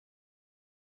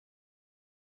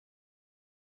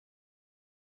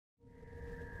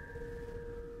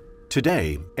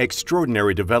Today,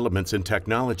 extraordinary developments in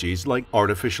technologies like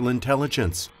artificial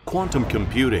intelligence, quantum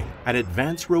computing, and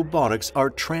advanced robotics are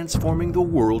transforming the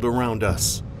world around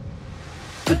us.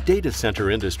 The data center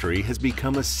industry has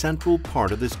become a central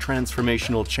part of this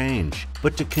transformational change.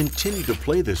 But to continue to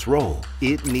play this role,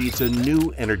 it needs a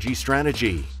new energy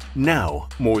strategy, now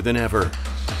more than ever.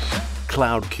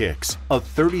 CloudKix, a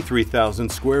 33,000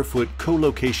 square foot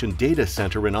co-location data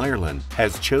center in Ireland,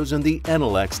 has chosen the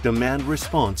Enel demand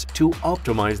response to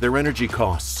optimize their energy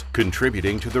costs,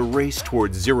 contributing to the race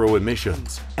towards zero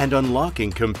emissions and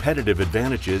unlocking competitive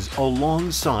advantages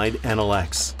alongside Enel.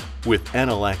 With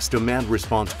Enel demand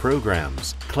response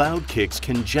programs, CloudKix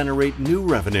can generate new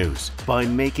revenues by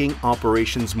making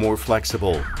operations more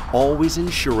flexible, always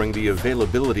ensuring the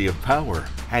availability of power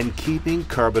and keeping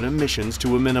carbon emissions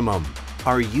to a minimum.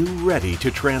 Are you ready to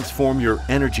transform your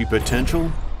energy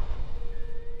potential?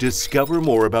 Discover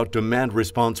more about demand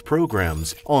response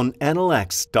programs on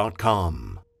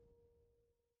enelx.com.